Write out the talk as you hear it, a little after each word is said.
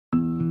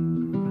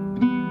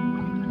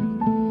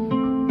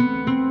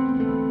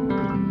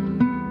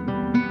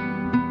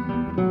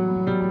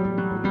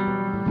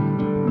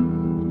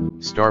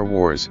Star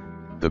Wars,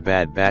 The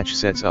Bad Batch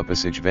sets up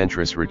Asajj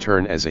Ventress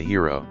return as a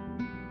hero.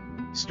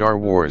 Star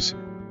Wars,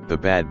 The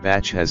Bad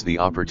Batch has the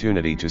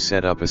opportunity to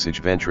set up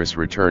Asajj Ventress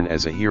return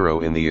as a hero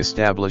in the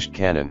established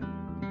canon.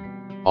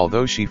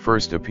 Although she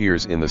first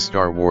appears in the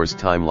Star Wars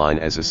timeline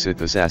as a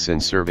Sith assassin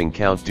serving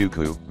Count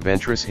Dooku,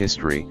 Ventress'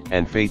 history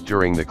and fate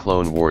during the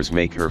Clone Wars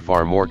make her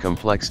far more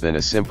complex than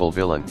a simple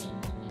villain.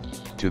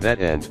 To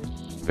that end,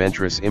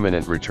 Ventress'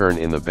 imminent return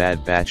in The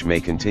Bad Batch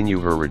may continue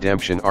her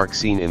redemption arc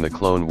seen in the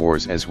Clone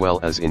Wars as well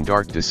as in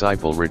Dark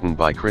Disciple written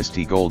by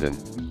Christie Golden.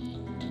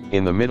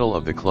 In the middle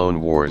of the Clone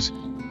Wars,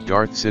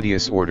 Darth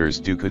Sidious orders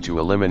Dooku to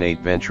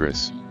eliminate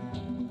Ventress.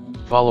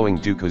 Following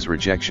Dooku's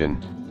rejection,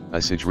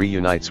 Asajj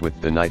reunites with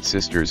the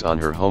Nightsisters on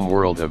her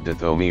homeworld of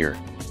Dathomir.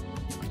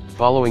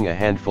 Following a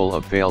handful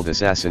of failed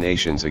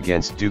assassinations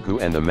against Dooku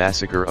and the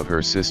massacre of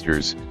her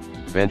sisters,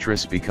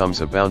 Ventress becomes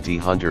a bounty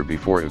hunter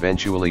before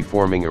eventually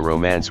forming a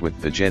romance with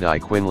the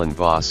Jedi Quinlan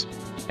Vos,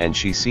 and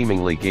she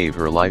seemingly gave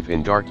her life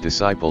in Dark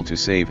Disciple to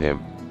save him.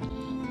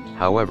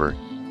 However,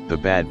 The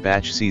Bad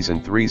Batch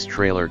Season 3's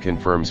trailer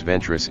confirms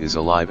Ventress is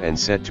alive and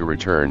set to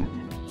return,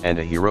 and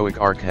a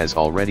heroic arc has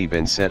already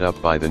been set up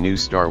by the new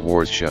Star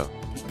Wars show.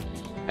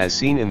 As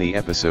seen in the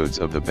episodes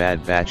of The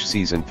Bad Batch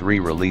Season 3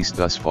 released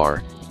thus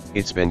far,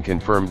 it's been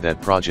confirmed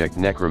that Project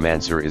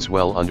Necromancer is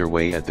well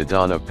underway at the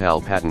dawn of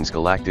Palpatine's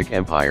galactic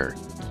empire.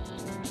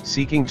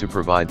 Seeking to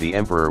provide the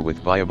Emperor with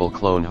viable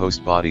clone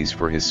host bodies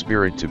for his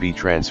spirit to be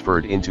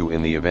transferred into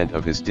in the event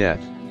of his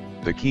death,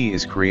 the key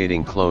is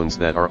creating clones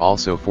that are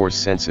also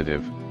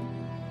Force-sensitive.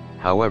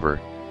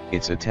 However,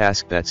 it's a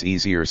task that's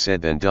easier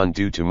said than done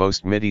due to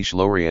most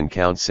midi-chlorian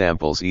count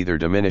samples either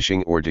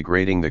diminishing or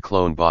degrading the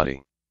clone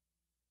body.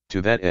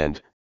 To that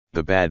end,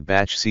 The Bad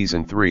Batch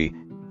Season 3,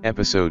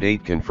 Episode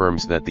 8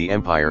 confirms that the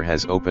Empire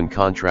has open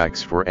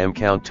contracts for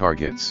M-count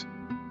targets.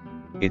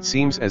 It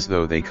seems as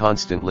though they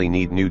constantly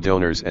need new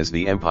donors as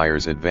the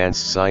Empire's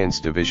Advanced Science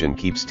Division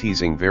keeps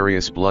teasing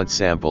various blood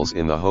samples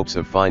in the hopes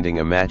of finding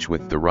a match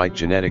with the right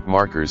genetic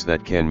markers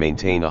that can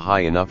maintain a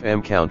high enough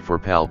M-count for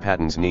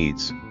Palpatine's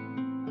needs.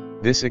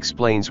 This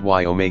explains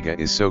why Omega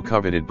is so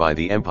coveted by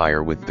the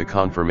Empire with the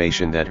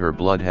confirmation that her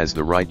blood has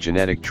the right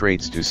genetic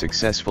traits to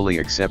successfully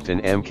accept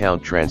an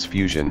M-count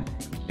transfusion,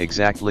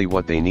 exactly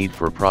what they need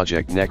for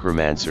Project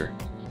Necromancer.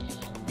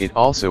 It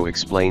also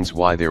explains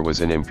why there was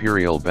an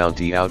Imperial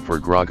bounty out for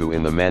Grogu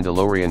in The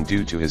Mandalorian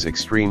due to his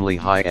extremely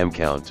high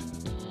M-count.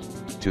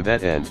 To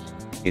that end,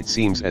 it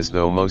seems as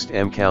though most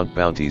M-count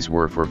bounties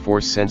were for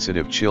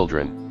Force-sensitive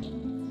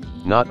children.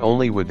 Not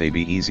only would they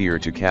be easier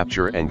to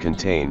capture and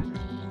contain,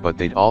 but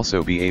they'd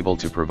also be able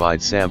to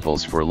provide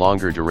samples for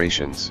longer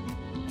durations.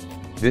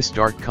 This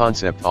dark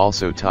concept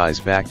also ties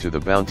back to the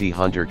bounty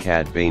hunter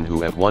Cad Bane,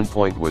 who at one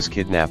point was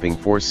kidnapping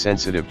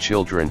Force-sensitive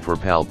children for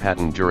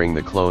Palpatine during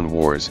the Clone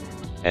Wars,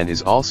 and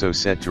is also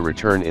set to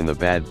return in The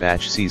Bad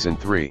Batch Season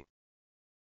 3.